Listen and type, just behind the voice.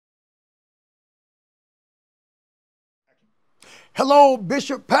Hello,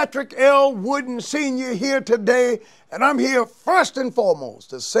 Bishop Patrick L. Wooden Sr. here today, and I'm here first and foremost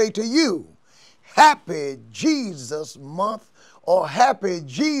to say to you, Happy Jesus Month or Happy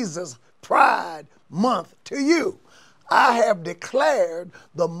Jesus Pride Month to you. I have declared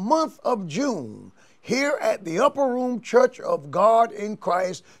the month of June here at the Upper Room Church of God in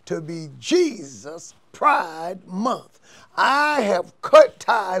Christ to be Jesus Pride Month. I have cut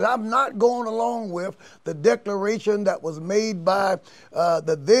ties. I'm not going along with the declaration that was made by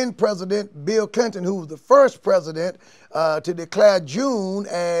the then President Bill Clinton, who was the first president to declare June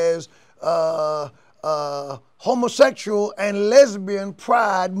as homosexual and lesbian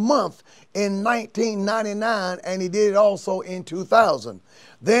pride month in 1999, and he did it also in 2000.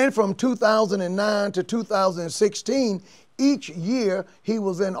 Then from 2009 to 2016, each year he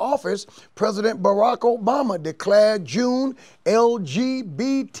was in office, President Barack Obama declared June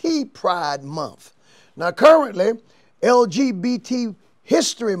LGBT Pride Month. Now currently, LGBT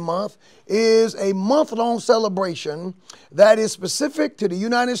History Month is a month-long celebration that is specific to the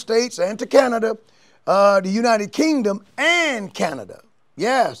United States and to Canada, the United Kingdom and Canada.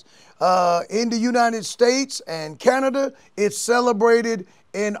 Yes, in the United States and Canada, it's celebrated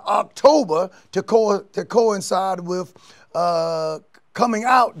in October to coincide with Coming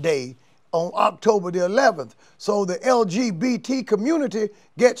Out Day on October the 11th. So the LGBT community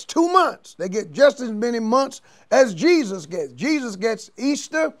gets 2 months. They get just as many months as Jesus gets. Jesus gets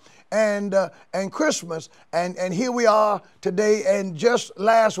Easter and Christmas. And here we are today. And just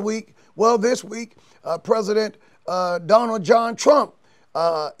last week, well, this week, President Donald John Trump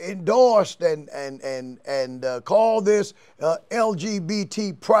endorsed and called this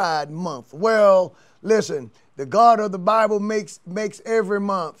LGBT Pride Month. Well, listen, the God of the Bible makes every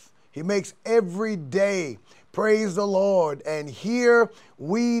month. He makes every day. Praise the Lord. And here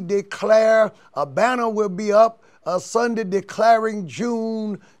we declare, a banner will be up Sunday declaring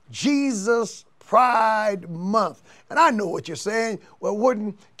June Jesus Pride Month. And I know what you're saying.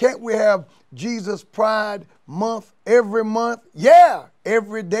 Well, can't we have Jesus Pride Month every month? Yeah,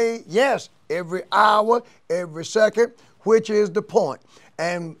 every day. Yes, every hour, every second, which is the point.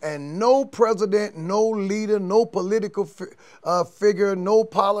 And no president, no leader, no political figure, no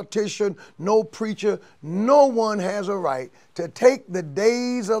politician, no preacher, no one has a right to take the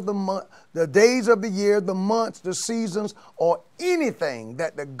days of the month, the days of the year, the months, the seasons, or anything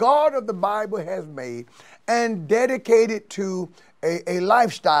that the God of the Bible has made and dedicate it to a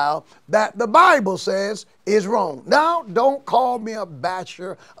lifestyle that the Bible says is wrong. Now, don't call me a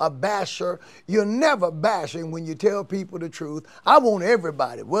basher. You're never bashing when you tell people the truth. I want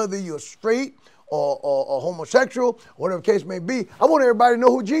everybody, whether you're straight or homosexual, whatever the case may be, I want everybody to know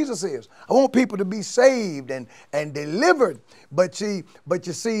who Jesus is. I want people to be saved and delivered. But you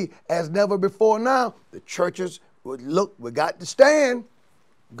see, as never before now, the churches would look, we got to stand,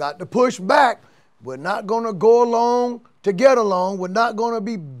 got to push back. We're not going to go along to get along. We're not going to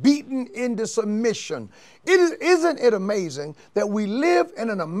be beaten into submission. Isn't it amazing that we live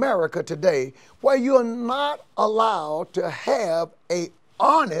in an America today where you're not allowed to have an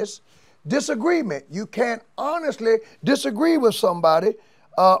honest disagreement? You can't honestly disagree with somebody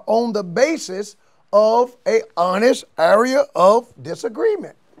on the basis of an honest area of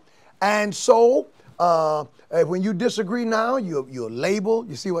disagreement. And so when you disagree now, you're labeled.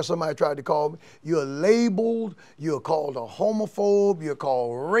 You see what somebody tried to call me? You're labeled. You're called a homophobe. You're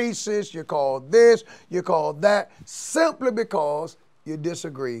called racist. You're called this. You're called that, simply because you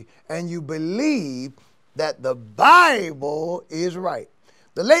disagree and you believe that the Bible is right.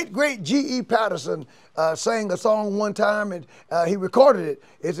 The late, great G.E. Patterson sang a song one time, and he recorded it.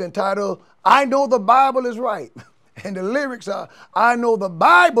 It's entitled, I Know the Bible is Right. And the lyrics are, I know the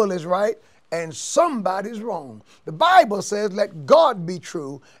Bible is right, and somebody's wrong. The Bible says, let God be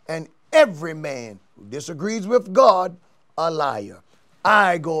true, and every man who disagrees with God, a liar.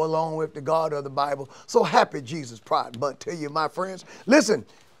 I go along with the God of the Bible. So happy Jesus Pride Month to you, my friends. Listen,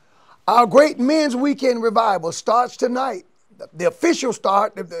 our great men's weekend revival starts tonight. The official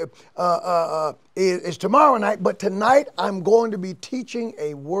start is tomorrow night, but tonight I'm going to be teaching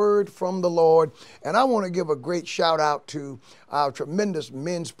a word from the Lord. And I want to give a great shout out to our tremendous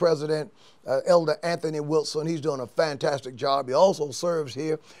men's president, Elder Anthony Wilson. He's doing a fantastic job. He also serves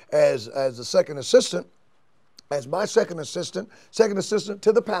here as the second assistant, as my second assistant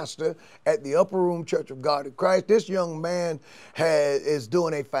to the pastor at the Upper Room Church of God in Christ. This young man is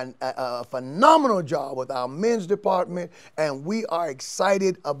doing a phenomenal job with our men's department, and we are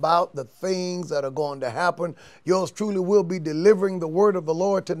excited about the things that are going to happen. Yours truly will be delivering the word of the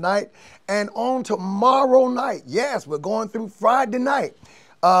Lord tonight. And on tomorrow night, yes, we're going through Friday night.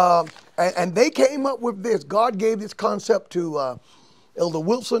 And they came up with this. God gave this concept to Elder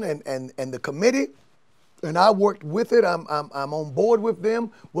Wilson and the committee, and I worked with it. I'm on board with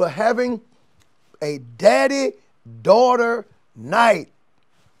them. We're having a daddy-daughter night.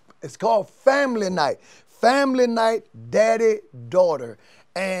 It's called Family Night. Family Night, daddy-daughter.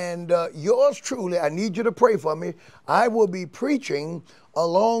 And yours truly, I need you to pray for me. I will be preaching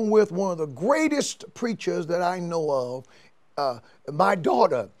along with one of the greatest preachers that I know of, my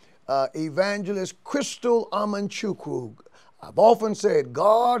daughter, Evangelist Crystal Amanchukwu. I've often said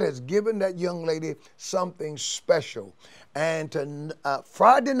God has given that young lady something special. And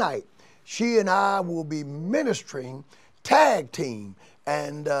Friday night, she and I will be ministering tag team.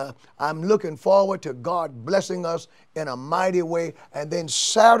 And I'm looking forward to God blessing us in a mighty way. And then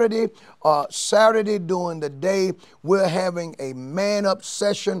Saturday during the day, we're having a man-up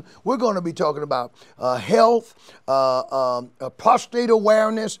session. We're going to be talking about health, prostate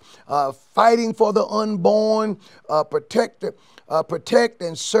awareness, fighting for the unborn, protect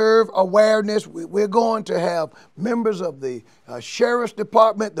and serve awareness. We're going to have members of the Sheriff's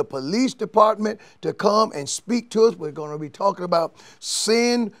Department, the Police Department to come and speak to us. We're going to be talking about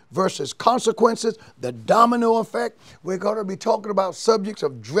sin versus consequences, the domino effect. We're going to be talking about subjects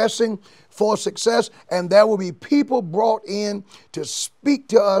of dressing for success, and there will be people brought in to speak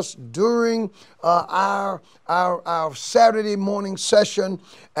to us during our Saturday morning session,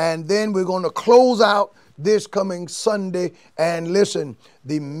 and then we're going to close out this coming Sunday. And listen,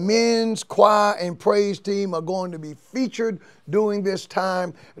 the men's choir and praise team are going to be featured during this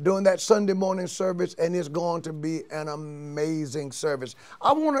time, during that Sunday morning service, and it's going to be an amazing service.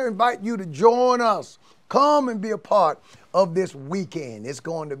 I want to invite you to join us. Come and be a part of this weekend. It's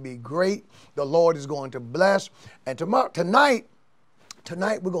going to be great. The Lord is going to bless. And tonight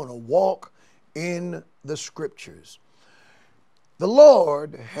we're going to walk in the scriptures. The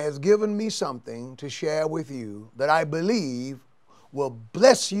Lord has given me something to share with you that I believe will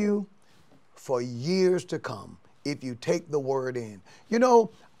bless you for years to come if you take the word in. You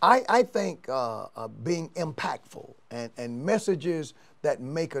know, I think being impactful and messages that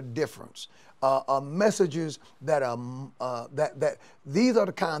make a difference, messages that that these are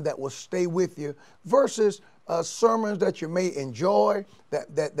the kind that will stay with you versus sermons that you may enjoy,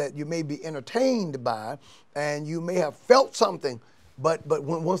 that you may be entertained by, and you may have felt something, but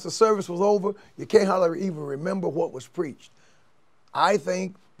once the service was over, you can't hardly even remember what was preached. I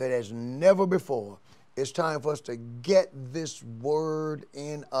think that as never before, it's time for us to get this word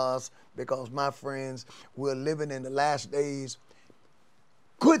in us because, my friends, we're living in the last days.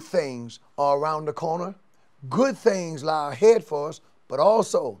 Good things are around the corner. Good things lie ahead for us, but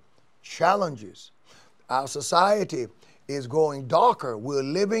also challenges. Our society is growing darker. We're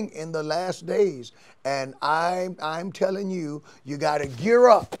living in the last days. And I'm telling you, you got to gear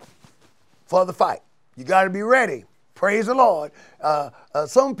up for the fight. You got to be ready. Praise the Lord.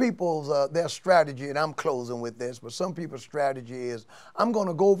 Some people's, their strategy, and I'm closing with this, but some people's strategy is, I'm going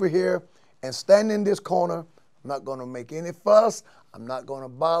to go over here and stand in this corner. I'm not going to make any fuss. I'm not going to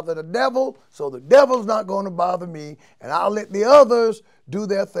bother the devil, so the devil's not going to bother me, and I'll let the others do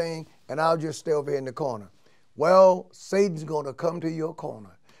their thing, and I'll just stay over here in the corner. Well, Satan's going to come to your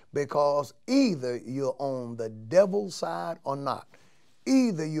corner because either you're on the devil's side or not.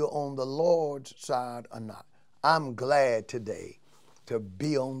 Either you're on the Lord's side or not. I'm glad today to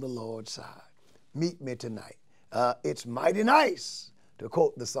be on the Lord's side. Meet me tonight. It's mighty nice, to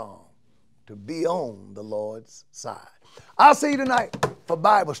quote the song, to be on the Lord's side. I'll see you tonight for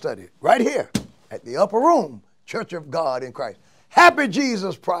Bible study right here at the Upper Room, Church of God in Christ. Happy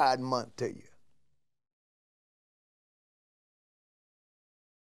Jesus Pride Month to you.